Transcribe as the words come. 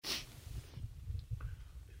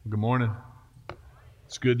Good morning.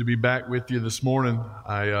 It's good to be back with you this morning.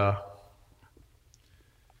 Not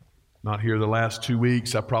here the last 2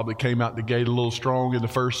 weeks. I probably came out the gate a little strong in the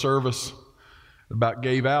first service, about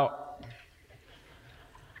gave out.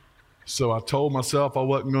 So I told myself I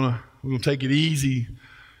wasn't going to take it easy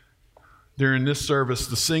during this service,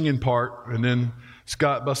 the singing part, and then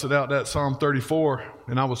Scott busted out that Psalm 34,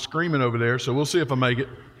 and I was screaming over there, so we'll see if I make it.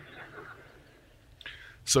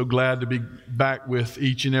 So glad to be back with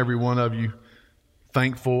each and every one of you.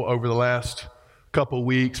 Thankful over the last couple of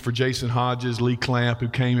weeks for Jason Hodges, Lee Clamp, who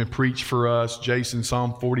came and preached for us. Jason,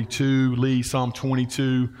 Psalm 42, Lee, Psalm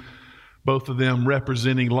 22. Both of them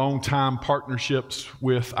representing longtime partnerships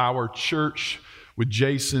with our church, with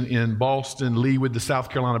Jason in Boston, Lee with the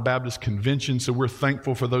South Carolina Baptist Convention. So we're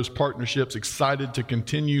thankful for those partnerships, excited to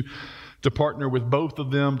continue to partner with both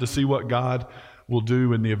of them to see what God will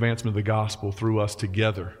do in the advancement of the gospel through us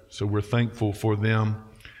together. So we're thankful for them.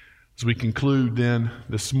 As we conclude then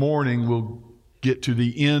this morning, we'll get to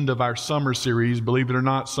the end of our summer series. Believe it or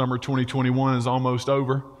not, summer 2021 is almost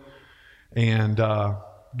over. And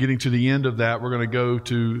getting to the end of that, we're going to go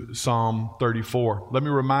to Psalm 34. Let me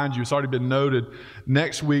remind you, it's already been noted,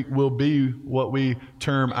 next week will be what we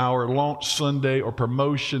term our launch Sunday or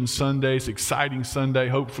promotion Sunday. It's exciting Sunday,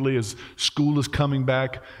 hopefully, as school is coming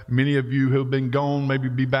back. Many of you who have been gone maybe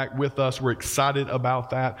be back with us. We're excited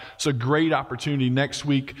about that. It's a great opportunity next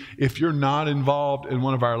week. If you're not involved in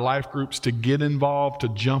one of our life groups, to get involved, to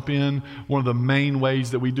jump in. One of the main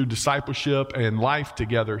ways that we do discipleship and life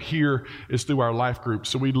together here is through our life groups.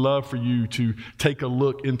 So we'd love for you to take a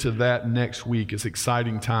look into that next week. It's an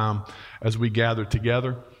exciting time as we gather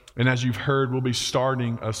together. And as you've heard, we'll be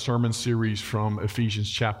starting a sermon series from Ephesians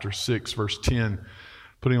chapter 6, verse 10,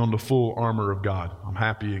 putting on the full armor of God. I'm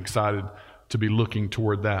happy and excited to be looking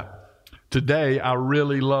toward that. Today, I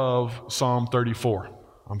really love Psalm 34.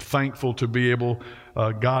 I'm thankful to be able,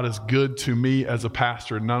 God is good to me as a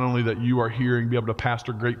pastor. Not only that you are here and be able to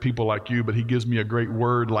pastor great people like you, but He gives me a great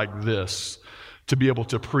word like this to be able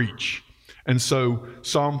to preach. And so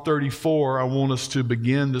Psalm 34, I want us to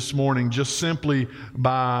begin this morning just simply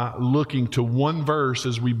by looking to one verse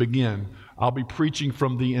as we begin. I'll be preaching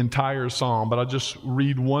from the entire psalm, but I'll just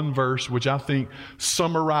read one verse, which I think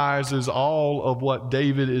summarizes all of what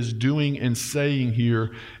David is doing and saying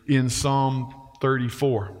here in Psalm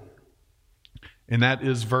 34. And that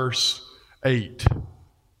is verse 8,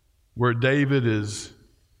 where David is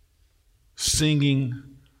singing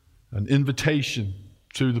an invitation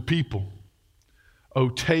to the people. Oh,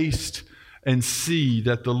 taste and see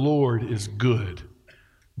that the Lord is good.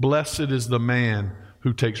 Blessed is the man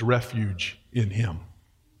who takes refuge in Him.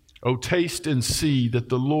 Oh, taste and see that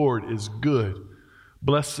the Lord is good.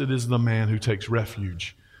 Blessed is the man who takes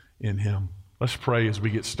refuge in Him. Let's pray as we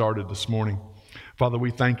get started this morning. Father,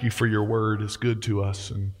 we thank You for Your word. It's good to us.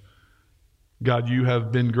 And God, You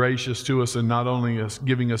have been gracious to us in not only us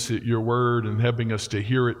giving us Your word and helping us to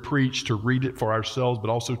hear it preached, to read it for ourselves, but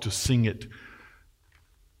also to sing it.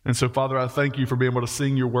 And so, Father, I thank You for being able to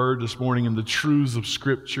sing Your word this morning and the truths of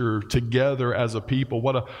Scripture together as a people.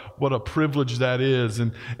 What a privilege that is.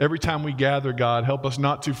 And every time we gather, God, help us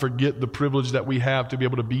not to forget the privilege that we have to be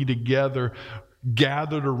able to be together,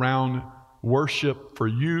 gathered around worship for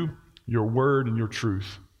You, Your word, and Your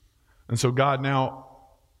truth. And so, God, now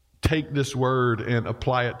take this word and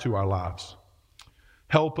apply it to our lives.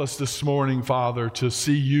 Help us this morning, Father, to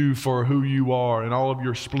see You for who You are and all of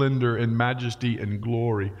Your splendor and majesty and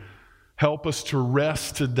glory. Help us to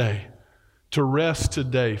rest today,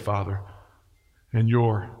 Father, in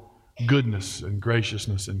Your goodness and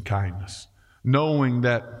graciousness and kindness, knowing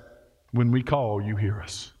that when we call, You hear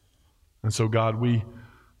us. And so, God, we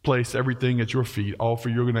place everything at Your feet, all for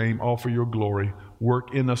Your name, all for Your glory.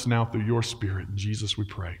 Work in us now through Your Spirit. In Jesus we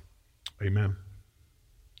pray. Amen.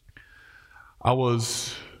 I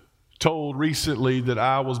was told recently that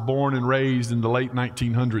I was born and raised in the late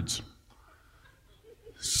 1900s.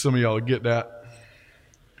 Some of y'all get that.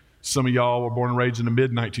 Some of y'all were born and raised in the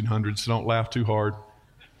mid-1900s, so don't laugh too hard.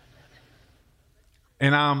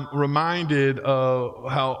 And I'm reminded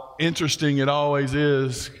of how interesting it always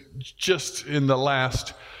is just in the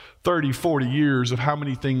last 30, 40 years of how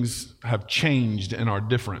many things have changed and are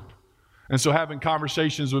different. And so having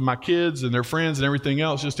conversations with my kids and their friends and everything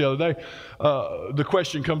else just the other day, the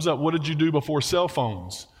question comes up, what did you do before cell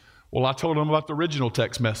phones? Well, I told them about the original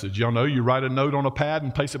text message. Y'all know you write a note on a pad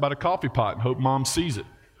and place it by the coffee pot and hope Mom sees it.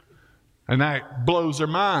 And that blows their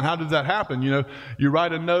mind. How did that happen? You know, you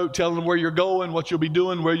write a note telling them where you're going, what you'll be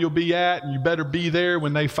doing, where you'll be at, and you better be there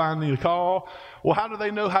when they finally call. Well, how do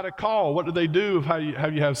they know how to call? What do they do if how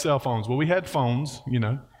you have cell phones? Well, we had phones, you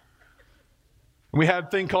know. And we had a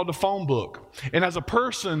thing called the phone book. And as a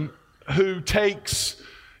person who takes,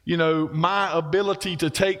 my ability to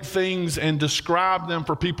take things and describe them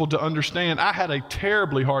for people to understand, I had a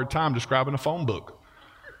terribly hard time describing a phone book.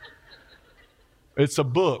 It's a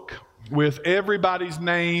book with everybody's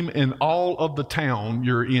name in all of the town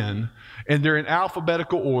you're in, and they're in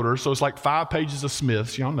alphabetical order, so it's like 5 pages of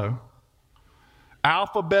Smiths, y'all know.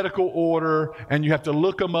 Alphabetical order, and you have to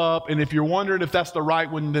look them up, and if you're wondering if that's the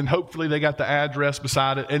right one, then hopefully they got the address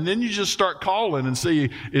beside it, and then you just start calling and see,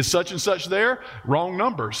 is such and such there? Wrong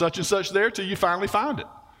number. Such and such there, till you finally find it.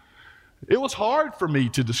 It was hard for me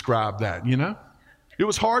to describe that, It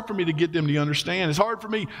was hard for me to get them to understand. It's hard for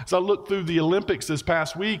me as I looked through the Olympics this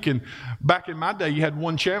past week, and back in my day, you had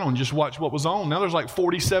one channel and just watch what was on. Now there's like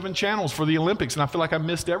 47 channels for the Olympics, and I feel like I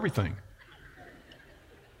missed everything.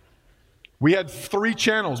 We had 3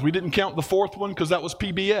 channels. We didn't count the 4th one because that was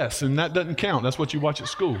PBS, and that doesn't count. That's what you watch at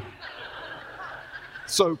school.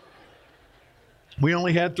 So we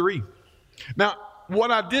only had 3. Now, what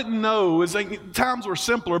I didn't know is times were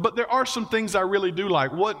simpler, but there are some things I really do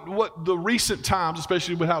like. What the recent times,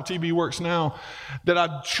 especially with how TV works now, that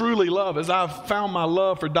I truly love is I've found my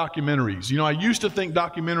love for documentaries. I used to think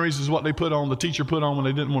documentaries is what the teacher put on when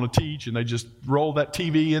they didn't want to teach, and they just roll that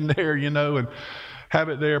TV in there, and have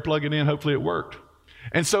it there, plug it in, hopefully it worked.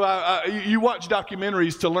 And so you watch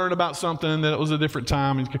documentaries to learn about something that was a different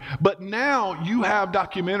time. But now you have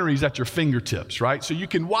documentaries at your fingertips, right? So you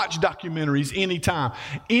can watch documentaries anytime.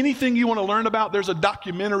 Anything you want to learn about, there's a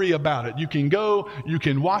documentary about it. You can go, you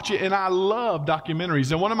can watch it, and I love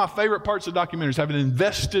documentaries. And one of my favorite parts of documentaries, having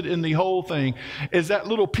invested in the whole thing, is that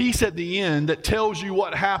little piece at the end that tells you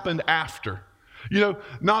what happened after.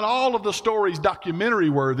 Not all of the stories documentary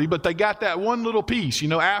worthy, but they got that one little piece.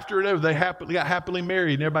 After it, they got happily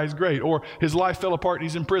married and everybody's great. Or his life fell apart and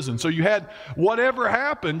he's in prison. So you had whatever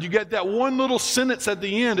happened, you get that one little sentence at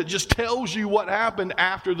the end. It just tells you what happened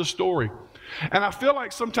after the story. And I feel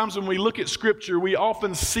like sometimes when we look at Scripture, we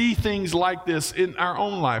often see things like this in our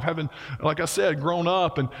own life. Having, like I said, grown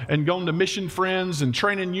up and gone to Mission Friends and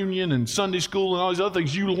Training Union and Sunday school and all these other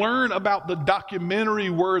things, you learn about the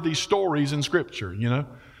documentary-worthy stories in Scripture,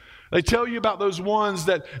 They tell you about those ones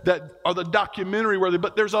that are the documentary-worthy,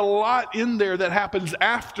 but there's a lot in there that happens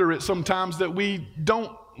after it sometimes that we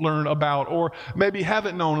don't learn about or maybe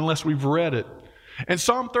haven't known unless we've read it. And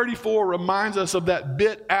Psalm 34 reminds us of that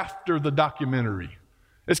bit after the documentary.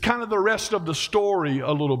 It's kind of the rest of the story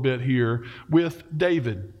a little bit here with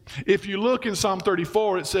David. If you look in Psalm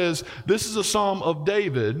 34, it says, this is a psalm of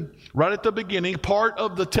David, right at the beginning, part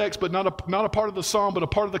of the text, but not a part of the psalm, but a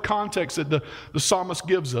part of the context that the psalmist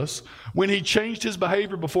gives us. When he changed his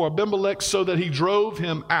behavior before Abimelech so that he drove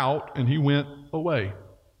him out and he went away.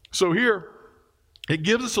 So here, it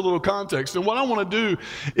gives us a little context. And what I want to do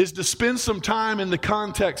is to spend some time in the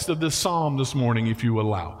context of this psalm this morning, if you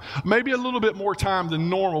allow. Maybe a little bit more time than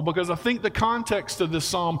normal, because I think the context of this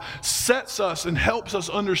psalm sets us and helps us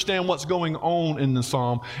understand what's going on in the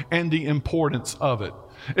psalm and the importance of it.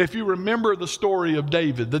 If you remember the story of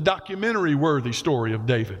David, the documentary-worthy story of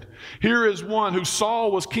David, here is one who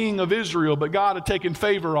Saul was king of Israel, but God had taken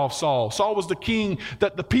favor off Saul. Saul was the king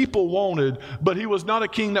that the people wanted, but he was not a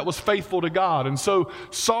king that was faithful to God. And so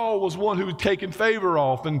Saul was one who had taken favor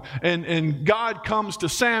off, and God comes to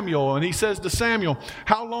Samuel, and he says to Samuel,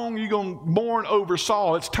 how long are you going to mourn over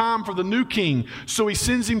Saul? It's time for the new king. So he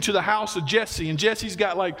sends him to the house of Jesse, and Jesse's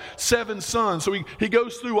got like 7 sons. So he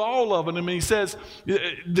goes through all of them, and he says,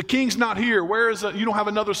 the king's not here. Where is it? You don't have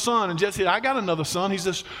another son. And Jesse said, I got another son. He's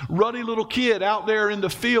this ruddy little kid out there in the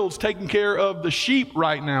fields taking care of the sheep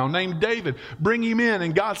right now named David. Bring him in.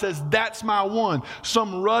 And God says, that's my one.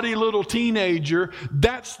 Some ruddy little teenager.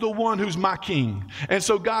 That's the one who's my king. And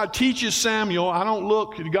so God teaches Samuel,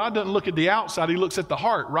 God doesn't look at the outside. He looks at the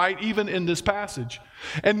heart, right? Even in this passage.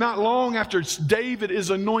 And not long after David is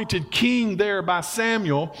anointed king there by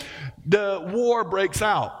Samuel, the war breaks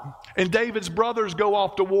out. And David's brothers go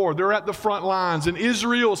off to war. They're at the front lines. And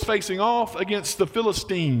Israel is facing off against the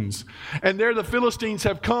Philistines. And there the Philistines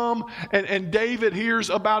have come, and David hears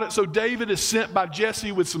about it. So David is sent by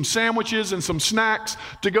Jesse with some sandwiches and some snacks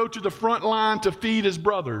to go to the front line to feed his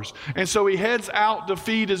brothers. And so he heads out to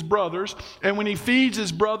feed his brothers. And when he feeds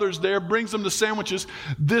his brothers there, brings them the sandwiches,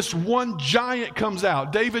 this one giant comes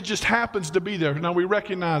out. David just happens to be there. Now we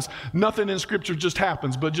recognize nothing in Scripture just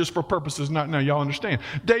happens, but just for purposes, now y'all understand.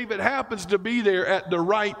 David happens to be there at the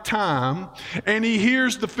right time, and he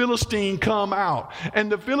hears the Philistine come out.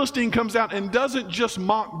 And the Philistine comes out and doesn't just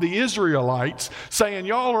mock the Israelites, saying,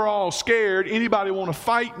 y'all are all scared. Anybody want to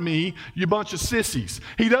fight me, you bunch of sissies?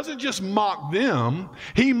 He doesn't just mock them.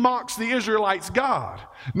 He mocks the Israelites' God.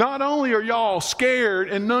 Not only are y'all scared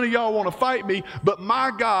and none of y'all want to fight me, but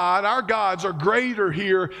my God, our gods are greater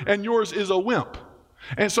here, and yours is a wimp.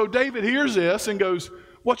 And so David hears this and goes,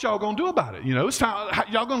 what y'all going to do about it? You know, it's time,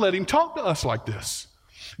 y'all going to let him talk to us like this?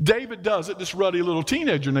 David does it, this ruddy little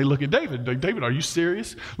teenager, and they look at David. David, are you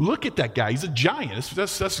serious? Look at that guy. He's a giant.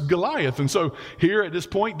 That's Goliath. And so here at this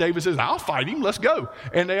point, David says, I'll fight him. Let's go.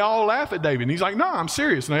 And they all laugh at David. And he's like, no, I'm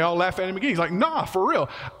serious. And they all laugh at him again. He's like, nah, for real.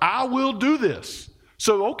 I will do this.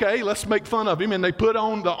 So, okay, let's make fun of him. And they put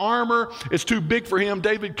on the armor. It's too big for him.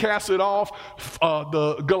 David casts it off.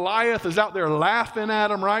 The Goliath is out there laughing at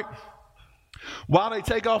him, right? While they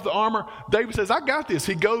take off the armor, David says, I got this.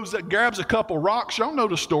 He goes, grabs a couple rocks. Y'all know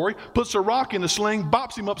the story. Puts a rock in the sling,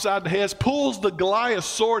 bops him upside the head, pulls the Goliath's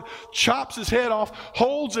sword, chops his head off,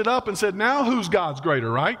 holds it up and said, now whose God's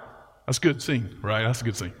greater, right? That's a good scene, right? That's a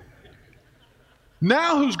good scene.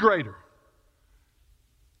 Now who's greater?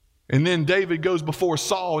 And then David goes before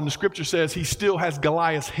Saul, and the scripture says he still has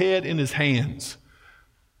Goliath's head in his hands.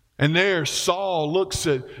 And there Saul looks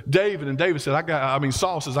at David, and David said,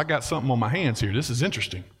 Saul says, I got something on my hands here. This is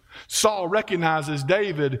interesting. Saul recognizes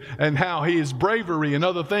David and how his bravery and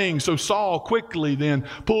other things. So Saul quickly then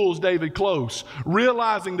pulls David close.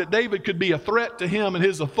 Realizing that David could be a threat to him and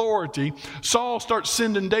his authority, Saul starts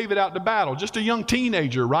sending David out to battle. Just a young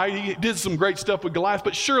teenager, right? He did some great stuff with Goliath,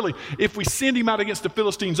 but surely if we send him out against the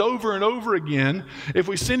Philistines over and over again, if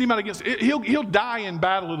we send him out against, he'll die in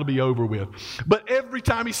battle, it'll be over with. But every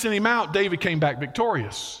time he sent him out, David came back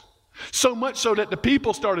victorious. So much so that the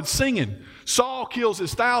people started singing. Saul kills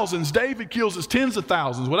his thousands, David kills his tens of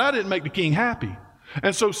thousands. Well, that didn't make the king happy.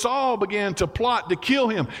 And so Saul began to plot to kill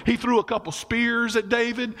him. He threw a couple spears at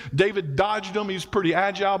David. David dodged them. He was pretty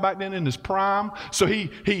agile back then in his prime. So he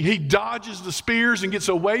dodges the spears and gets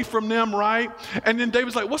away from them, right? And then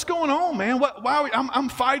David's like, what's going on, man? Why I'm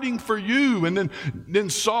fighting for you. And then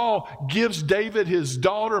Saul gives David his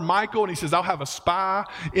daughter, Michal, and he says, I'll have a spy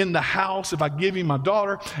in the house if I give him my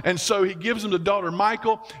daughter. And so he gives him the daughter,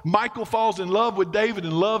 Michal. Michal falls in love with David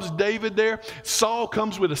and loves David there. Saul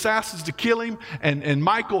comes with assassins to kill him, and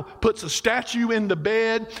Michal puts a statue in the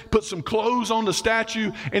bed, puts some clothes on the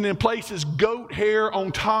statue, and then places goat hair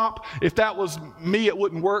on top. If that was me, it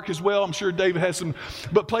wouldn't work as well. I'm sure David has some,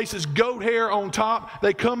 but places goat hair on top.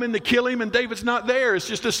 They come in to kill him, and David's not there. It's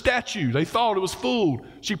just a statue. They thought it was fooled.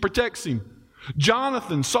 She protects him.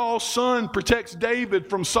 Jonathan, Saul's son, protects David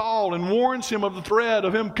from Saul and warns him of the threat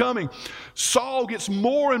of him coming. Saul gets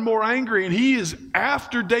more and more angry, and he is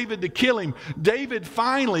after David to kill him. David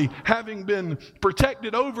finally, having been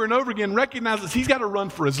protected over and over again, recognizes he's got to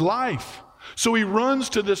run for his life. So he runs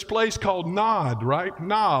to this place called Nob, right?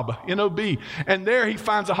 Nob, N-O-B. And there he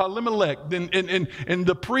finds Ahimelech and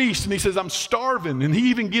the priest, and he says, I'm starving. And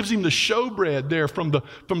he even gives him the showbread there from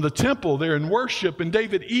the temple there in worship, and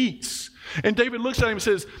David eats. And David looks at him and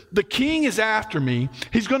says, the king is after me.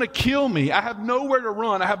 He's going to kill me. I have nowhere to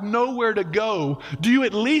run. I have nowhere to go. Do you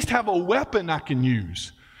at least have a weapon I can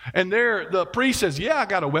use? And there the priest says, yeah, I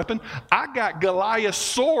got a weapon. I got Goliath's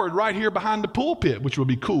sword right here behind the pulpit, which would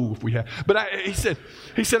be cool if we had. But he said,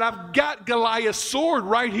 I've got Goliath's sword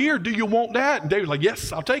right here. Do you want that? And David's like,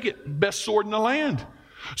 yes, I'll take it. Best sword in the land.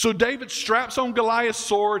 So David straps on Goliath's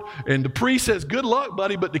sword, and the priest says, good luck,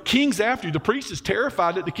 buddy, but the king's after you. The priest is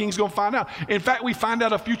terrified that the king's going to find out. In fact, we find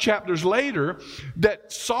out a few chapters later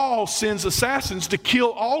that Saul sends assassins to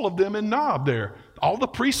kill all of them in Nob there, all the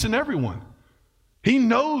priests and everyone. He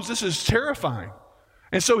knows this is terrifying.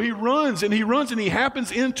 And so he runs, and he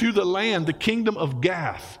happens into the land, the kingdom of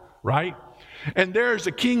Gath, right? And there's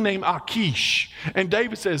a king named Achish. And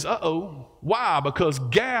David says, uh-oh. Why? Because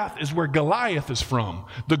Gath is where Goliath is from,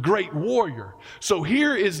 the great warrior. So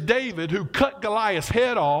here is David, who cut Goliath's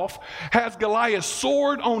head off, has Goliath's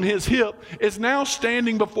sword on his hip, is now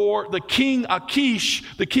standing before the king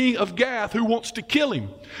Achish, the king of Gath, who wants to kill him.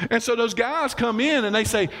 And so those guys come in and they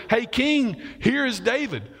say, hey, king, here is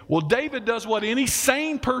David. Well, David does what any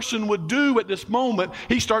sane person would do at this moment.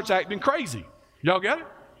 He starts acting crazy. Y'all get it?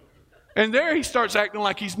 And there he starts acting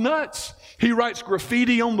like he's nuts. He writes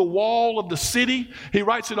graffiti on the wall of the city. He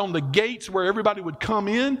writes it on the gates where everybody would come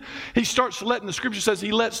in. He starts letting, the scripture says,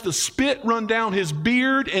 he lets the spit run down his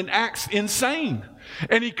beard and acts insane.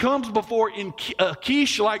 And he comes before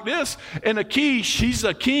Achish like this. And Achish, he's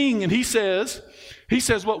a king, and he says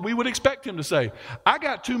what we would expect him to say. I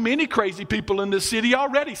got too many crazy people in this city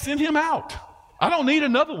already. Send him out. I don't need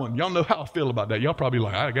another one. Y'all know how I feel about that. Y'all probably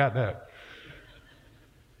like, I got that.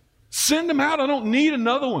 Send him out. I don't need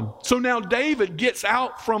another one. So now David gets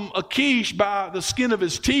out from Achish by the skin of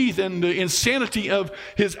his teeth and the insanity of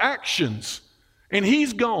his actions. And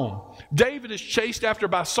he's gone. David is chased after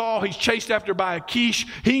by Saul. He's chased after by Achish.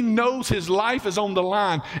 He knows his life is on the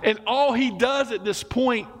line. And all he does at this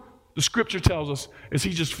point, the scripture tells us, is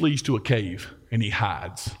he just flees to a cave and he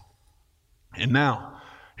hides. And now,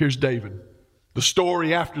 here's David. The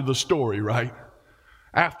story after the story, right?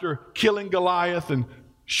 After killing Goliath and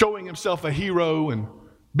showing himself a hero and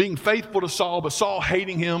being faithful to Saul, but Saul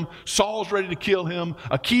hating him. Saul's ready to kill him.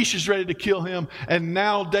 Achish is ready to kill him. And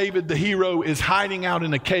now David, the hero, is hiding out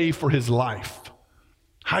in a cave for his life.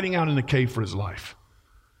 Hiding out in a cave for his life.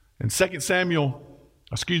 And 1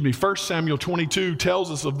 Samuel 22 tells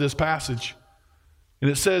us of this passage. And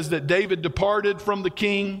it says that David departed from the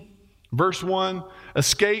king, verse 1,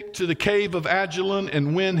 escaped to the cave of Adullam,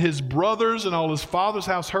 and when his brothers and all his father's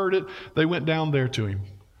house heard it, they went down there to him.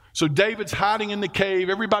 So David's hiding in the cave.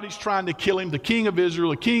 Everybody's trying to kill him. The king of Israel,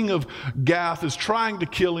 the king of Gath, is trying to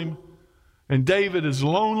kill him. And David is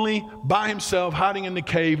lonely by himself, hiding in the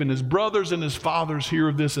cave, and his brothers and his fathers hear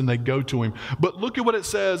of this and they go to him. But look at what it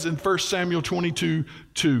says in 1 Samuel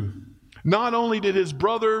 22:2. Not only did his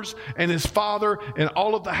brothers and his father and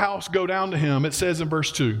all of the house go down to him, it says in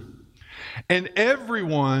verse 2, and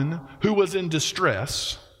everyone who was in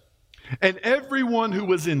distress, and everyone who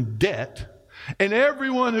was in debt, and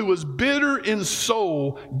everyone who was bitter in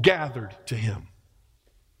soul gathered to him.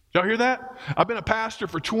 Y'all hear that? I've been a pastor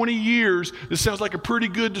for 20 years. This sounds like a pretty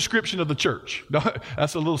good description of the church.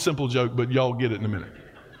 That's a little simple joke, but y'all get it in a minute.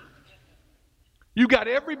 You got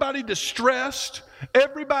everybody distressed,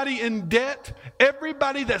 everybody in debt,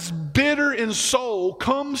 everybody that's bitter in soul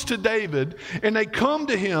comes to David, and they come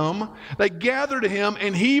to him, they gather to him,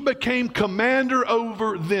 and he became commander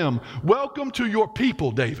over them. Welcome to your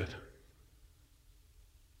people, David.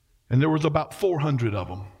 And there was about 400 of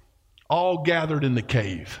them, all gathered in the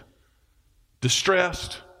cave,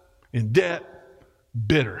 distressed, in debt,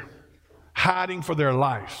 bitter, hiding for their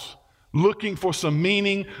lives, looking for some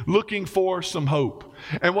meaning, looking for some hope.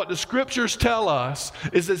 And what the scriptures tell us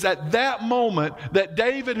is at that moment that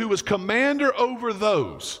David, who was commander over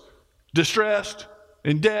those distressed,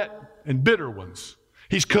 in debt, and bitter ones,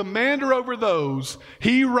 he's commander over those,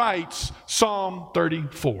 he writes Psalm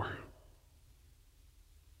 34.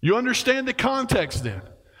 You understand the context then?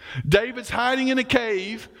 David's hiding in a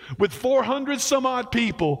cave with 400 some odd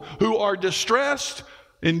people who are distressed,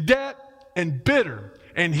 in debt, and bitter.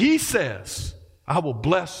 And he says, I will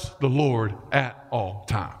bless the Lord at all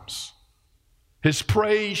times. His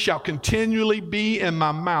praise shall continually be in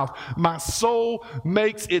my mouth. My soul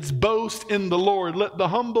makes its boast in the Lord. Let the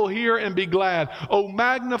humble hear and be glad. Oh,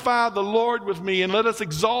 magnify the Lord with me, and let us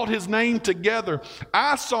exalt his name together.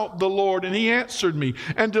 I sought the Lord, and he answered me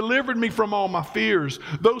and delivered me from all my fears.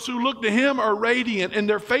 Those who look to him are radiant, and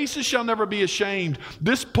their faces shall never be ashamed.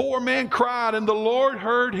 This poor man cried, and the Lord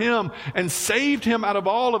heard him and saved him out of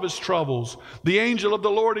all of his troubles. The angel of the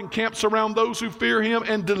Lord encamps around those who fear him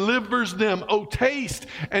and delivers them. Oh, taste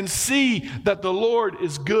and see that the Lord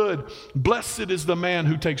is good. Blessed is the man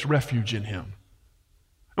who takes refuge in him.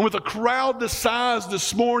 And with a crowd this size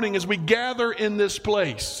this morning as we gather in this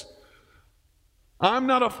place, I'm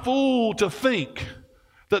not a fool to think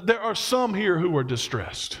that there are some here who are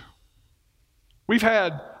distressed. We've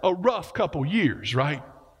had a rough couple years, right?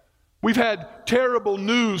 We've had terrible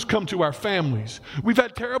news come to our families. We've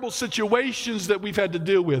had terrible situations that we've had to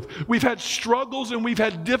deal with. We've had struggles and we've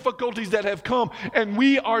had difficulties that have come, and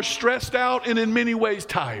we are stressed out and in many ways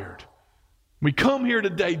tired. We come here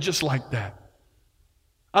today just like that.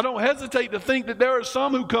 I don't hesitate to think that there are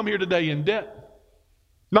some who come here today in debt,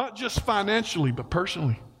 not just financially, but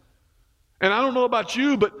personally. And I don't know about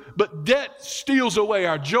you, but debt steals away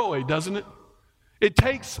our joy, doesn't it? It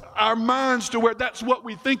takes our minds to where that's what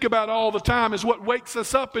we think about all the time, is what wakes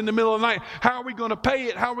us up in the middle of the night. How are we going to pay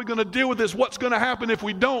it? How are we going to deal with this? What's going to happen if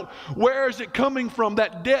we don't? Where is it coming from?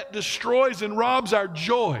 That debt destroys and robs our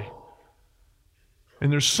joy.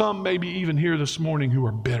 And there's some maybe even here this morning who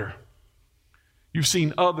are bitter. You've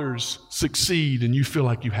seen others succeed and you feel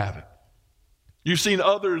like you haven't. You've seen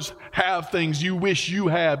others have things you wish you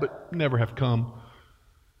had but never have come.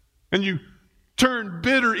 And you turn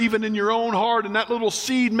bitter even in your own heart, and that little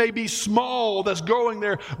seed may be small that's growing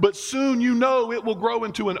there, but soon you know it will grow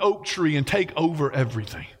into an oak tree and take over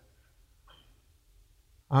everything.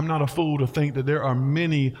 I'm not a fool to think that there are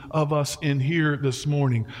many of us in here this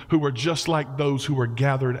morning who are just like those who were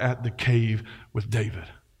gathered at the cave with David.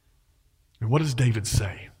 And what does David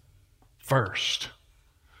say? First,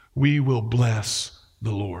 we will bless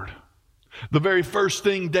the Lord. The very first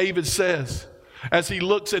thing David says as he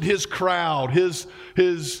looks at his crowd, his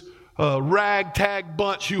ragtag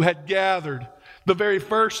bunch who had gathered, the very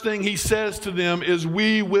first thing he says to them is,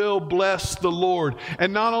 we will bless the Lord.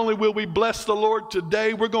 And not only will we bless the Lord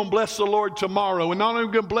today, we're going to bless the Lord tomorrow. And not only are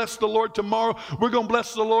we going to bless the Lord tomorrow, we're going to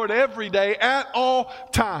bless the Lord every day at all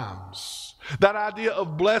times. That idea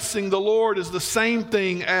of blessing the Lord is the same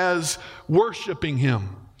thing as worshiping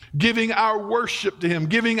Him, giving our worship to Him,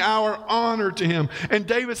 giving our honor to Him. And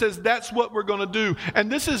David says that's what we're going to do.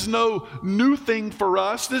 And this is no new thing for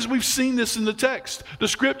us. We've seen this in the text. The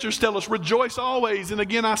scriptures tell us, rejoice always. And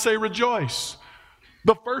again, I say rejoice.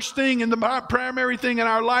 The first thing and the primary thing in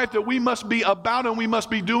our life that we must be about and we must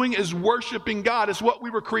be doing is worshiping God. It's what we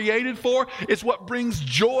were created for. It's what brings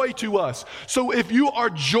joy to us. So if you are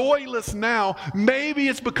joyless now, maybe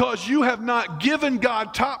it's because you have not given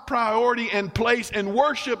God top priority and place and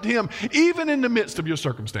worshiped Him even in the midst of your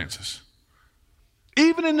circumstances,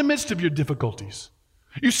 even in the midst of your difficulties.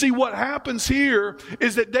 You see, what happens here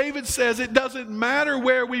is that David says it doesn't matter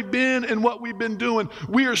where we've been and what we've been doing.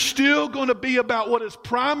 We are still going to be about what is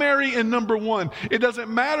primary and number one. It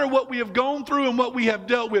doesn't matter what we have gone through and what we have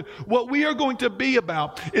dealt with. What we are going to be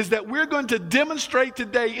about is that we're going to demonstrate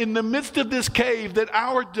today in the midst of this cave that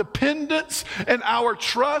our dependence and our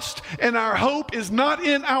trust and our hope is not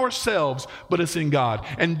in ourselves, but it's in God.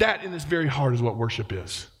 And that in its very heart is what worship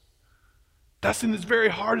is. That's in its very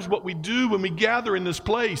heart is what we do when we gather in this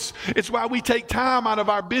place. It's why we take time out of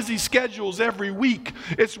our busy schedules every week.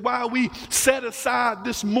 It's why we set aside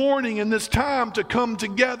this morning and this time to come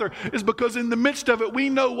together, is because in the midst of it, we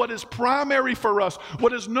know what is primary for us,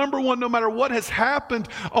 what is number one, no matter what has happened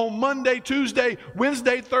on Monday, Tuesday,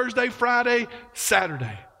 Wednesday, Thursday, Friday,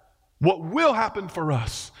 Saturday. What will happen for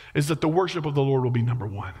us is that the worship of the Lord will be number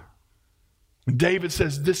one. And David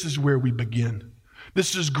says, this is where we begin.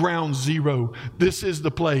 This is ground zero. This is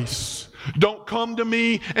the place. Don't come to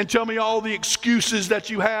me and tell me all the excuses that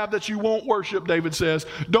you have that you won't worship, David says.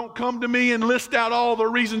 Don't come to me and list out all the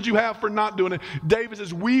reasons you have for not doing it. David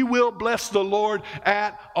says, we will bless the Lord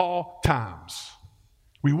at all times.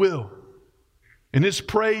 We will. And His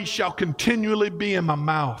praise shall continually be in my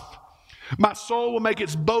mouth. My soul will make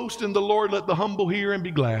its boast in the Lord. Let the humble hear and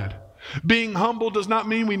be glad. Being humble does not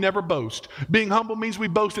mean we never boast. Being humble means we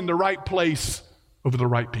boast in the right place over the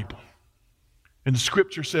right people. And the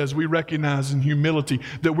scripture says we recognize in humility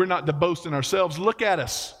that we're not to boast in ourselves. Look at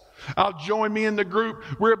us. Join me in the group.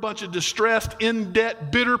 We're a bunch of distressed, in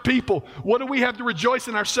debt, bitter people. What do we have to rejoice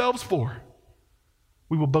in ourselves for?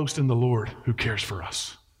 We will boast in the Lord who cares for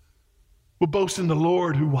us. We'll boast in the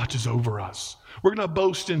Lord who watches over us. We're going to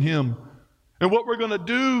boast in Him. And what we're going to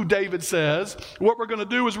do, David says, what we're going to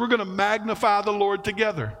do is we're going to magnify the Lord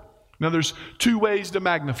together. Now, there's two ways to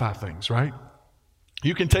magnify things, right?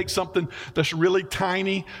 You can take something that's really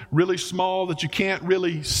tiny, really small, that you can't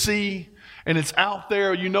really see, and it's out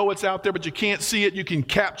there. You know it's out there, but you can't see it. You can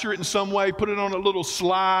capture it in some way, put it on a little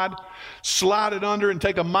slide it under, and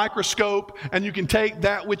take a microscope, and you can take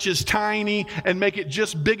that which is tiny and make it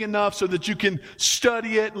just big enough so that you can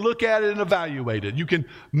study it, look at it, and evaluate it. You can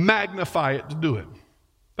magnify it to do it.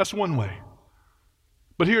 That's one way.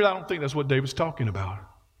 But here, I don't think that's what David's talking about.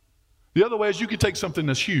 The other way is you can take something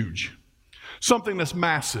that's huge, something that's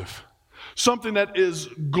massive, something that is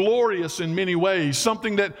glorious in many ways,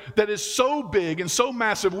 something that is so big and so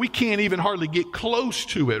massive we can't even hardly get close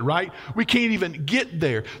to it, right? We can't even get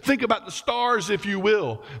there. Think about the stars, if you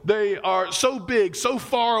will. They are so big, so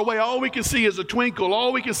far away. All we can see is a twinkle.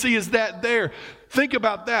 All we can see is that there. Think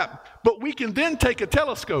about that. But we can then take a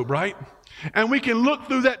telescope, right? And we can look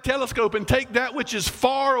through that telescope and take that which is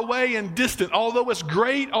far away and distant. Although it's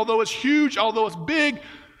great, although it's huge, although it's big,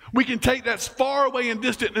 we can take that's far away and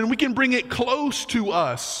distant and we can bring it close to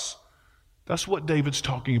us. That's what David's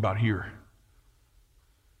talking about here.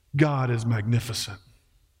 God is magnificent.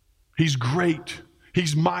 He's great.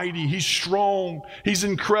 He's mighty. He's strong. He's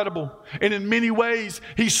incredible. And in many ways,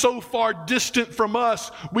 He's so far distant from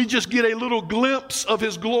us, we just get a little glimpse of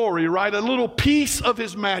His glory, right? A little piece of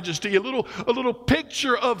His majesty, a little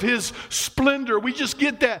picture of His splendor. We just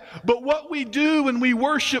get that. But what we do when we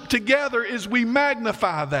worship together is we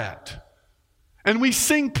magnify that. And we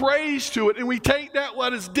sing praise to it, and we take that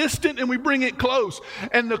what is distant and we bring it close.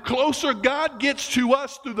 And the closer God gets to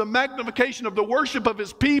us through the magnification of the worship of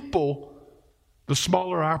His people, the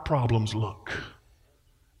smaller our problems look,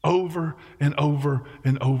 over and over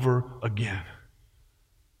and over again.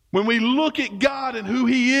 When we look at God and who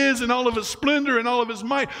He is and all of His splendor and all of His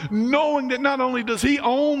might, knowing that not only does He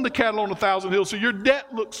own the cattle on 1,000 hills, so your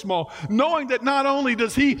debt looks small, knowing that not only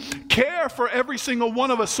does He care for every single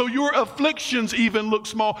one of us, so your afflictions even look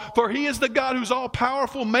small, for He is the God who's all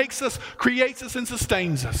powerful, makes us, creates us, and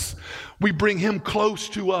sustains us. We bring Him close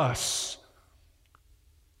to us.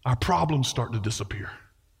 Our problems start to disappear.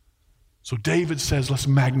 So David says, let's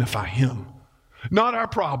magnify Him. Not our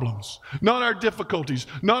problems, not our difficulties,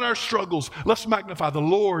 not our struggles. Let's magnify the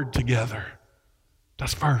Lord together.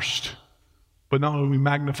 That's first. But not only we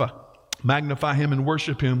magnify Him and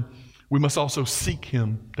worship Him, we must also seek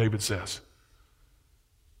Him, David says.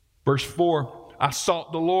 Verse 4, I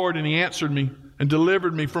sought the Lord and He answered me and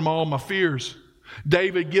delivered me from all my fears.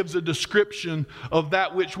 David gives a description of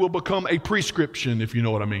that which will become a prescription, if you know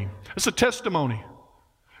what I mean. It's a testimony.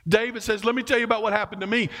 David says, let me tell you about what happened to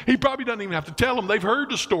me. He probably doesn't even have to tell them. They've heard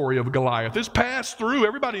the story of Goliath. It's passed through.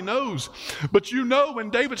 Everybody knows. But you know, when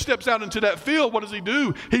David steps out into that field, what does he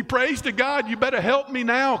do? He prays to God, you better help me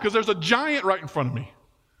now because there's a giant right in front of me.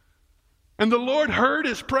 And the Lord heard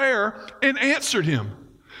his prayer and answered him.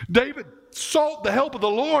 David sought the help of the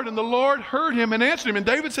Lord, and the Lord heard him and answered him. And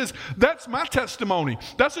David says, that's my testimony.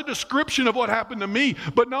 That's a description of what happened to me.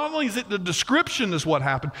 But not only is it the description is what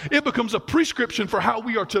happened, it becomes a prescription for how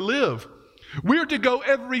we are to live. We are to go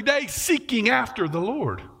every day seeking after the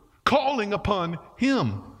Lord, calling upon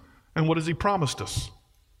Him. And what has He promised us?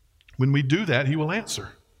 When we do that, He will answer.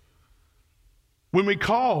 When we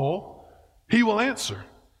call, He will answer.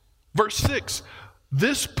 Verse 6,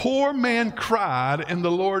 this poor man cried, and the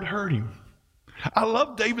Lord heard him. I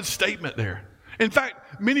love David's statement there. In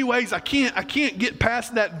fact, many ways I can't get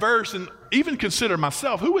past that verse and even consider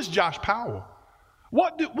myself. Who is Josh Powell?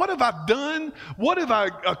 What have I done? What have I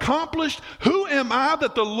accomplished? Who am I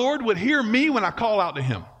that the Lord would hear me when I call out to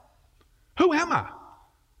Him? Who am I?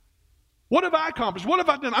 What have I accomplished? What have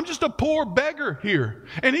I done? I'm just a poor beggar here.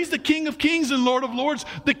 And He's the King of Kings and Lord of Lords.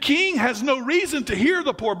 The king has no reason to hear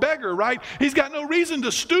the poor beggar, right? He's got no reason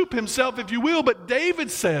to stoop himself, if you will. But David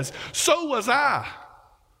says, so was I.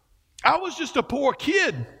 I was just a poor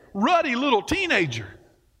kid, ruddy little teenager.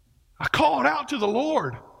 I called out to the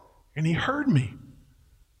Lord, and He heard me.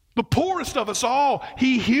 The poorest of us all,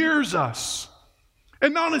 He hears us.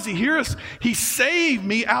 And not only does He hear us, He saved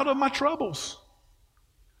me out of my troubles.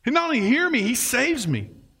 He not only hears me, He saves me.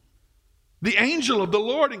 The angel of the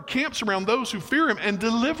Lord encamps around those who fear Him and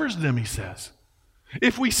delivers them, He says.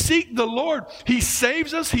 If we seek the Lord, He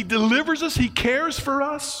saves us, He delivers us, He cares for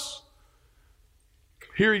us.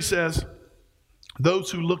 Here He says, those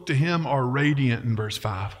who look to Him are radiant in verse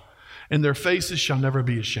 5, and their faces shall never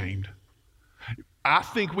be ashamed. I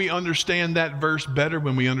think we understand that verse better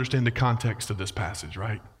when we understand the context of this passage,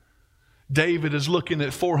 right? David is looking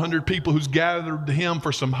at 400 people who's gathered to him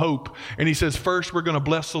for some hope. And he says, first, we're going to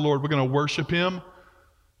bless the Lord. We're going to worship Him.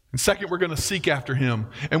 And second, we're going to seek after Him.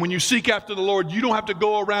 And when you seek after the Lord, you don't have to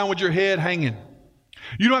go around with your head hanging.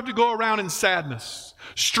 You don't have to go around in sadness.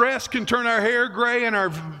 Stress can turn our hair gray and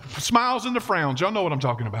our smiles into frowns. Y'all know what I'm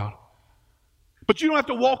talking about. But you don't have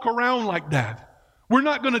to walk around like that. We're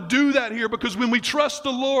not going to do that here, because when we trust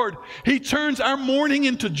the Lord, He turns our mourning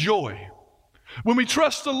into joy. When we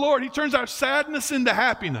trust the Lord, He turns our sadness into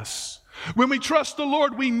happiness. When we trust the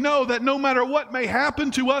Lord, we know that no matter what may happen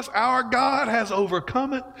to us, our God has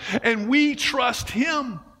overcome it, and we trust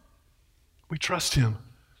Him. We trust Him.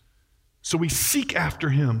 So we seek after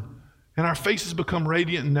Him, and our faces become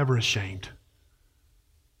radiant and never ashamed.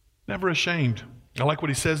 Never ashamed. I like what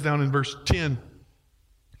he says down in verse 10.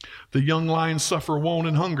 The young lions suffer want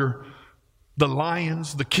and hunger. The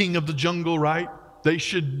lions, the king of the jungle, right? They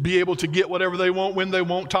should be able to get whatever they want when they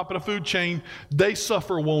want, top of the food chain. They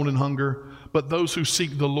suffer want and hunger, but those who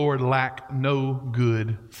seek the Lord lack no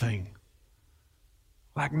good thing.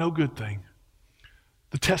 Lack no good thing.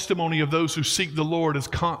 The testimony of those who seek the Lord is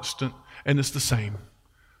constant, and it's the same.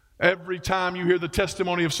 Every time you hear the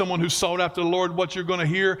testimony of someone who sought after the Lord, what you're going to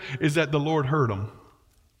hear is that the Lord heard them.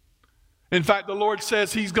 In fact, the Lord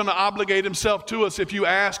says He's going to obligate Himself to us. If you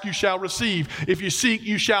ask, you shall receive. If you seek,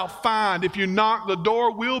 you shall find. If you knock, the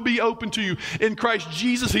door will be open to you. In Christ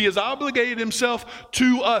Jesus, He has obligated Himself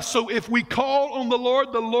to us. So if we call on the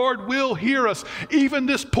Lord will hear us. Even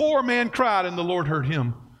this poor man cried, and the Lord heard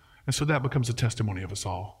him. And so that becomes a testimony of us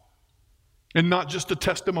all. And not just a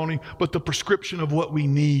testimony, but the prescription of what we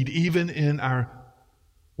need, even in our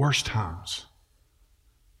worst times.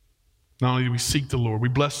 Not only do we seek the Lord, we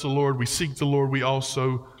bless the Lord, we seek the Lord, we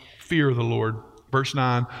also fear the Lord. Verse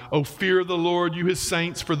 9, "O fear the Lord, you his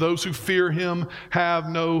saints, for those who fear him have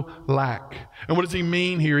no lack." And what does he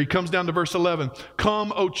mean here? He comes down to verse 11.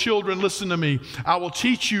 "Come, O children, listen to me. I will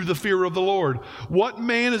teach you the fear of the Lord. What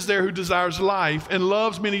man is there who desires life and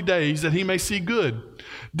loves many days that he may see good?"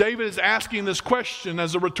 David is asking this question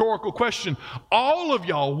as a rhetorical question. All of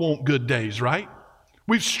y'all want good days, right?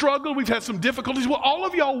 We've struggled. We've had some difficulties. Well, all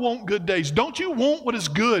of y'all want good days. Don't you want what is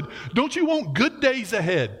good? Don't you want good days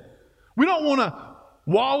ahead? We don't want to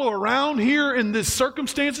wallow around here in these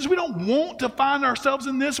circumstances. We don't want to find ourselves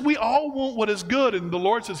in this. We all want what is good. And the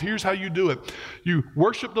Lord says, here's how you do it. You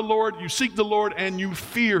worship the Lord, you seek the Lord, and you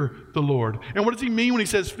fear the Lord. And what does he mean when he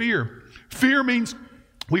says fear? Fear means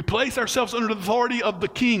we place ourselves under the authority of the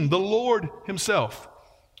King, the Lord himself.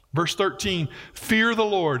 Verse 13, "Fear the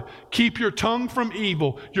Lord. Keep your tongue from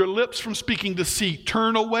evil, your lips from speaking deceit.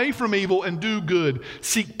 Turn away from evil and do good.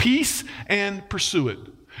 Seek peace and pursue it."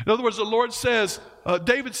 In other words, the Lord says,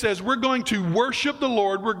 David says, we're going to worship the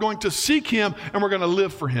Lord, we're going to seek him, and we're going to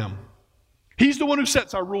live for him. He's the one who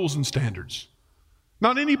sets our rules and standards,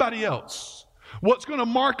 not anybody else. What's going to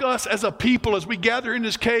mark us as a people as we gather in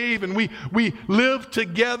this cave and we live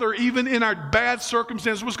together even in our bad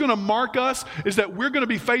circumstances, what's going to mark us is that we're going to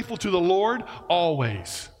be faithful to the Lord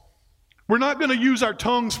always. We're not going to use our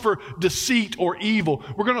tongues for deceit or evil.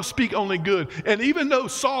 We're going to speak only good. And even though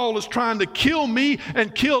Saul is trying to kill me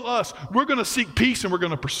and kill us, we're going to seek peace and we're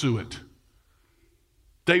going to pursue it.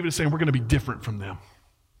 David is saying we're going to be different from them.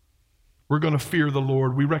 We're going to fear the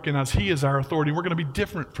Lord. We recognize he is our authority. We're going to be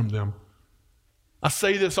different from them. I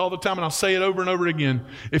say this all the time, and I'll say it over and over again.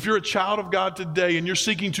 If you're a child of God today and you're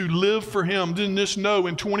seeking to live for him, then just know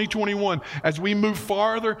in 2021, as we move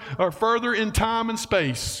further in time and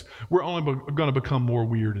space, we're only going to become more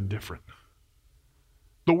weird and different.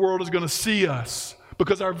 The world is going to see us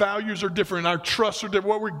because our values are different, our trusts are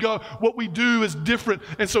different, what we do is different.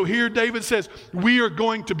 And so here David says, we are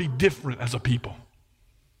going to be different as a people.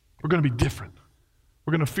 We're going to be different.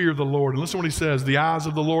 We're going to fear the Lord. And listen to what he says. "The eyes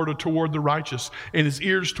of the Lord are toward the righteous, and his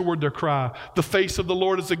ears toward their cry. The face of the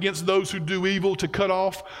Lord is against those who do evil, to cut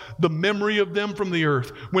off the memory of them from the earth.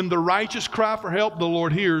 When the righteous cry for help, the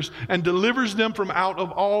Lord hears and delivers them from out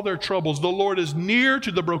of all their troubles. The Lord is near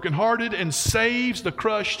to the brokenhearted and saves the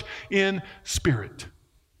crushed in spirit."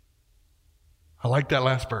 I like that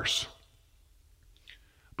last verse.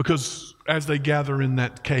 Because as they gather in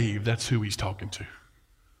that cave, that's who he's talking to.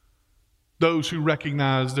 Those who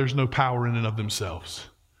recognize there's no power in and of themselves.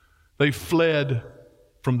 They fled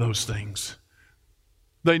from those things.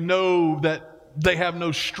 They know that they have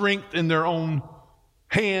no strength in their own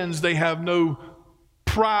hands. They have no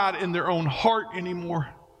pride in their own heart anymore.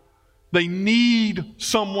 They need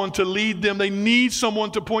someone to lead them. They need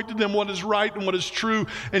someone to point to them what is right and what is true.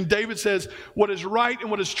 And David says, what is right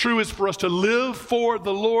and what is true is for us to live for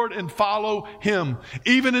the Lord and follow him.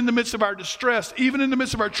 Even in the midst of our distress, even in the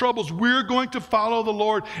midst of our troubles, we're going to follow the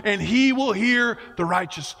Lord, and he will hear the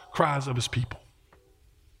righteous cries of his people.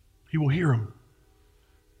 He will hear them.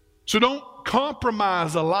 So don't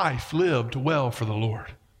compromise a life lived well for the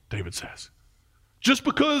Lord, David says. Just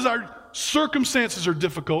because our circumstances are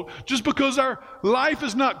difficult, just because our life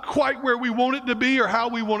is not quite where we want it to be or how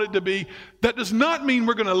we want it to be, that does not mean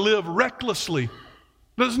we're going to live recklessly.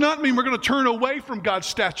 That does not mean we're going to turn away from God's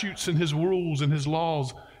statutes and his rules and his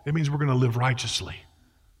laws. It means we're going to live righteously.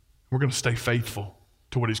 We're going to stay faithful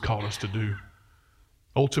to what he's called us to do.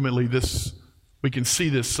 Ultimately, we can see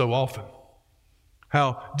this so often.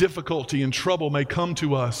 How difficulty and trouble may come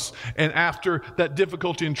to us. And after that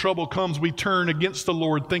difficulty and trouble comes, we turn against the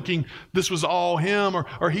Lord thinking this was all him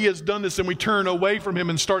or he has done this, and we turn away from him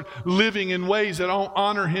and start living in ways that don't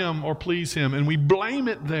honor him or please him. And we blame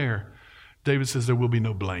it there. David says there will be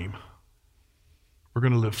no blame. We're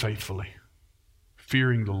going to live faithfully,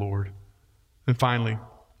 fearing the Lord. And finally,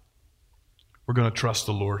 we're going to trust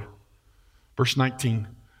the Lord. Verse 19,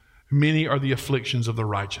 "Many are the afflictions of the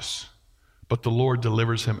righteous, but the Lord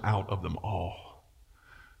delivers him out of them all."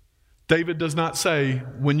 David does not say,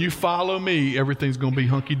 when you follow me, everything's going to be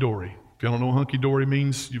hunky-dory. If you don't know what hunky-dory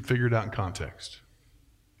means, you figure it out in context.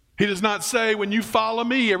 He does not say, when you follow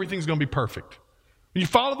me, everything's going to be perfect. When you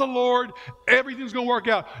follow the Lord, everything's going to work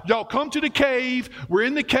out. Y'all come to the cave. We're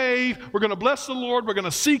in the cave. We're going to bless the Lord. We're going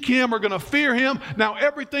to seek him. We're going to fear him. Now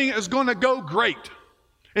everything is going to go great.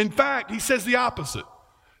 In fact, he says the opposite.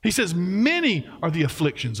 He says, many are the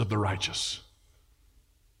afflictions of the righteous.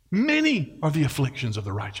 Many are the afflictions of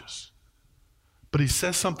the righteous. But he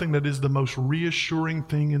says something that is the most reassuring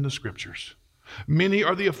thing in the scriptures. Many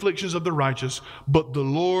are the afflictions of the righteous, but the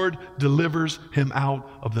Lord delivers him out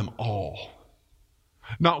of them all.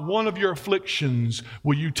 Not one of your afflictions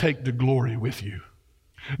will you take the glory with you.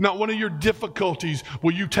 Not one of your difficulties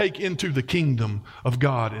will you take into the kingdom of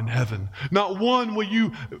God in heaven. Not one will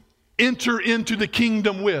you enter into the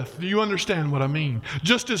kingdom with. Do you understand what I mean?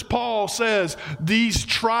 Just as Paul says, these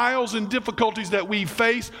trials and difficulties that we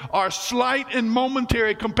face are slight and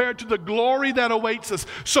momentary compared to the glory that awaits us.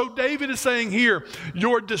 So David is saying here,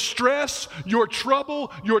 your distress, your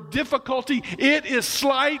trouble, your difficulty, it is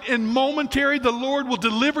slight and momentary. The Lord will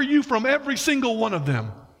deliver you from every single one of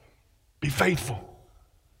them. Be faithful.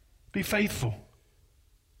 Be faithful.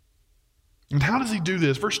 And how does he do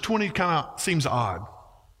this? Verse 20 kind of seems odd.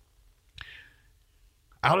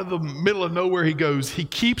 Out of the middle of nowhere he goes, he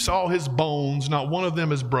keeps all his bones, not one of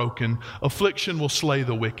them is broken. Affliction will slay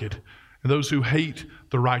the wicked, and those who hate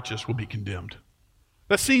the righteous will be condemned.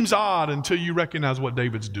 That seems odd until you recognize what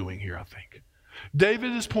David's doing here, I think.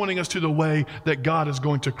 David is pointing us to the way that God is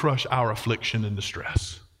going to crush our affliction and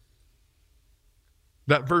distress.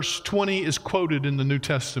 That verse 20 is quoted in the New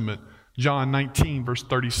Testament, John 19, verse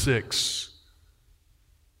 36.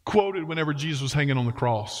 Quoted whenever Jesus was hanging on the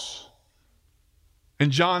cross.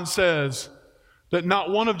 And John says that not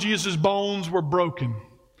one of Jesus' bones were broken.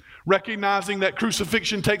 Recognizing that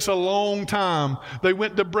crucifixion takes a long time, they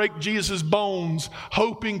went to break Jesus' bones,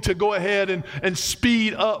 hoping to go ahead and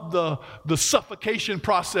speed up the suffocation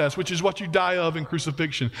process, which is what you die of in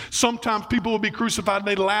crucifixion. Sometimes people will be crucified and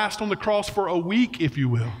they last on the cross for a week, if you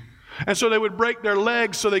will. And so they would break their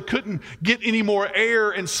legs so they couldn't get any more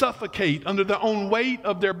air and suffocate under their own weight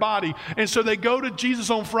of their body. And so they go to Jesus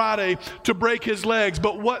on Friday to break his legs.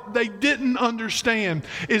 But what they didn't understand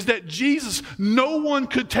is that Jesus, no one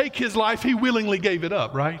could take his life. He willingly gave it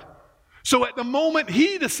up, right? So at the moment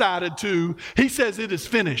he decided to, he says it is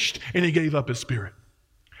finished, and he gave up his spirit.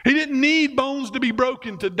 He didn't need bones to be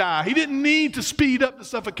broken to die. He didn't need to speed up the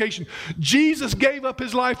suffocation. Jesus gave up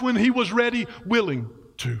his life when he was ready, willing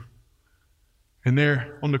to. And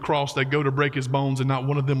there on the cross, they go to break his bones, and not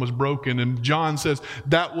one of them was broken. And John says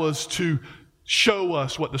that was to show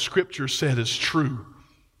us what the scripture said is true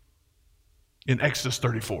in Exodus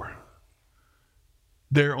 34.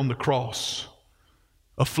 There on the cross,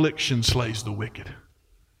 affliction slays the wicked.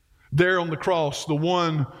 There on the cross, the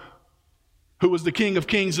one who was the King of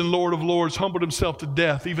Kings and Lord of Lords humbled himself to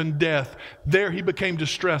death, even death. There he became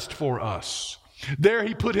distressed for us. There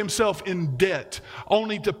he put himself in debt,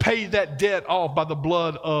 only to pay that debt off by the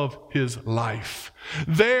blood of his life.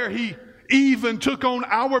 There he even took on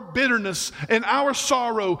our bitterness and our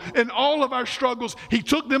sorrow and all of our struggles. He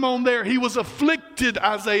took them on there. He was afflicted,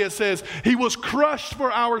 Isaiah says. He was crushed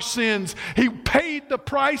for our sins. He paid the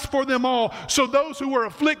price for them all. So those who were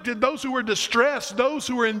afflicted, those who were distressed, those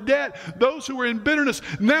who were in debt, those who were in bitterness,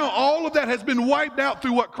 now all of that has been wiped out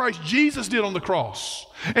through what Christ Jesus did on the cross.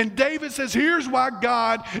 And David says, here's why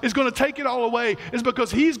God is going to take it all away, is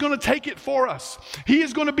because he's going to take it for us. He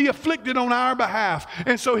is going to be afflicted on our behalf.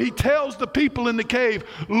 And so he tells the people in the cave,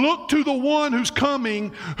 look to the one who's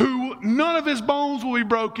coming, who none of his bones will be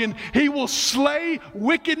broken. He will slay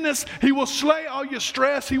wickedness. He will slay all your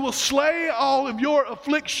stress. He will slay all of your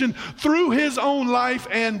affliction through his own life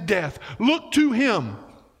and death. Look to him.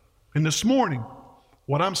 And this morning,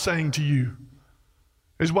 what I'm saying to you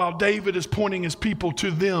is while David is pointing his people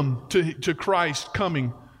to them, to Christ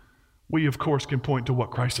coming, we of course can point to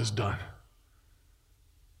what Christ has done.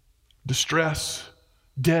 Distress,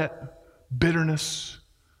 debt, bitterness,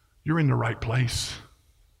 you're in the right place.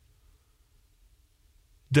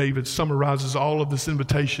 David summarizes all of this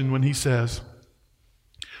invitation when he says,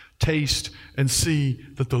 taste and see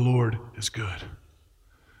that the Lord is good.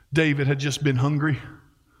 David had just been hungry.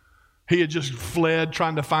 He had just fled,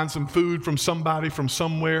 trying to find some food from somebody from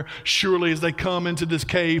somewhere. Surely as they come into this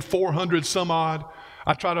cave, 400 some odd.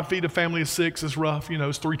 I try to feed a family of 6. It's rough.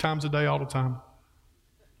 It's 3 times a day all the time.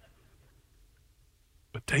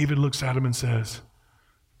 But David looks at him and says,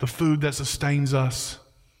 the food that sustains us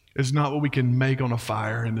is not what we can make on a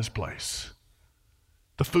fire in this place.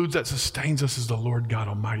 The food that sustains us is the Lord God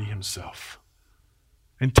Almighty himself.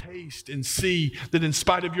 And taste and see that in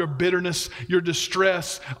spite of your bitterness, your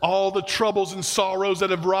distress, all the troubles and sorrows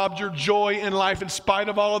that have robbed your joy in life, in spite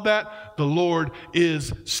of all of that, the Lord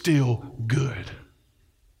is still good.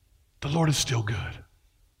 The Lord is still good.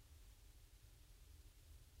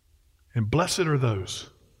 And blessed are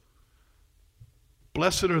those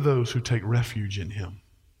who take refuge in him.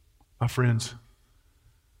 My friends,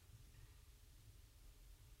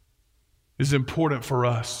 it's important for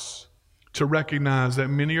us to recognize that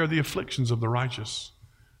many are the afflictions of the righteous.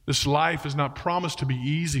 This life is not promised to be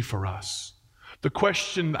easy for us. The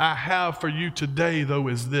question I have for you today, though,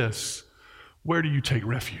 is this: where do you take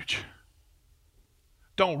refuge?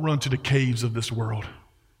 Don't run to the caves of this world,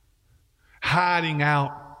 hiding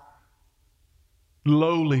out,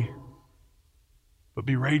 lowly, but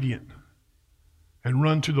be radiant. And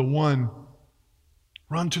run to the one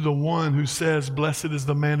who says, blessed is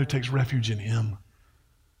the man who takes refuge in him.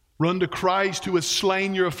 Run to Christ who has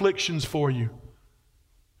slain your afflictions for you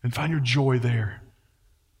and find your joy there.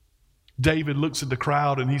 David looks at the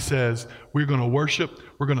crowd and he says, we're going to worship,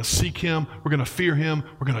 we're going to seek him, we're going to fear him,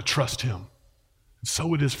 we're going to trust him. And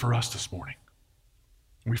so it is for us this morning.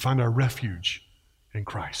 We find our refuge in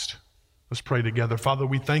Christ. Let's pray together. Father,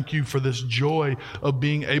 we thank you for this joy of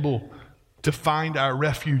being able to find our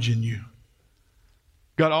refuge in you.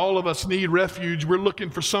 God, all of us need refuge. We're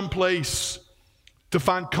looking for some place to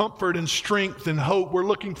find comfort and strength and hope. We're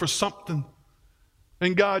looking for something.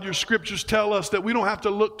 And God, your scriptures tell us that we don't have to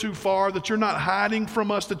look too far, that you're not hiding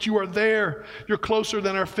from us, that you are there. You're closer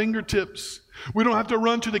than our fingertips. We don't have to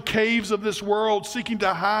run to the caves of this world seeking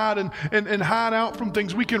to hide and hide out from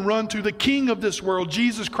things. We can run to the King of this world,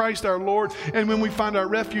 Jesus Christ our Lord. And when we find our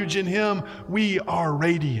refuge in him, we are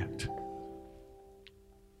radiant.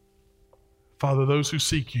 Father, those who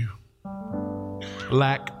seek you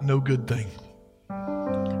lack no good thing.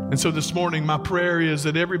 And so this morning, my prayer is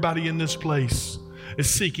that everybody in this place is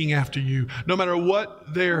seeking after you. No matter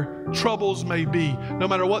what their troubles may be, no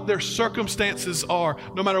matter what their circumstances are,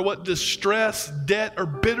 no matter what distress, debt, or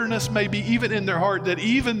bitterness may be even in their heart, that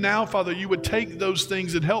even now, Father, you would take those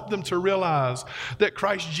things and help them to realize that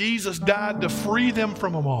Christ Jesus died to free them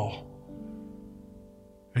from them all.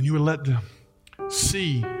 And you would let them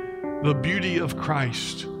see the beauty of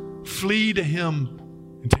Christ, flee to him,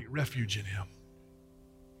 and take refuge in him.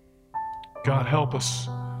 God, help us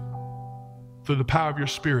through the power of your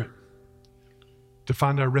Spirit to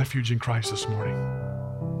find our refuge in Christ this morning.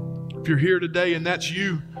 If you're here today and that's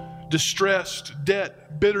you, distressed,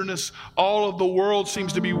 debt, bitterness, all of the world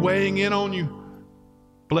seems to be weighing in on you,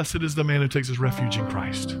 blessed is the man who takes his refuge in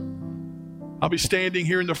Christ. I'll be standing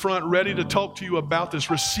here in the front ready to talk to you about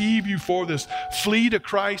this, receive you for this. Flee to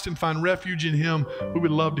Christ and find refuge in him. We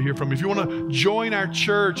would love to hear from you. If you want to join our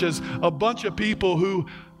church as a bunch of people who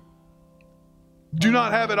do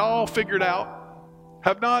not have it all figured out,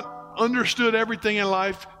 have not understood everything in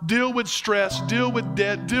life, deal with stress, deal with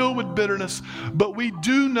debt, deal with bitterness, but we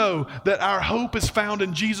do know that our hope is found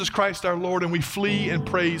in Jesus Christ our Lord, and we flee and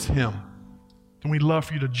praise him. And we'd love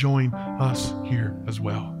for you to join us here as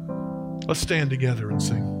well. Let's stand together and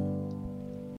sing.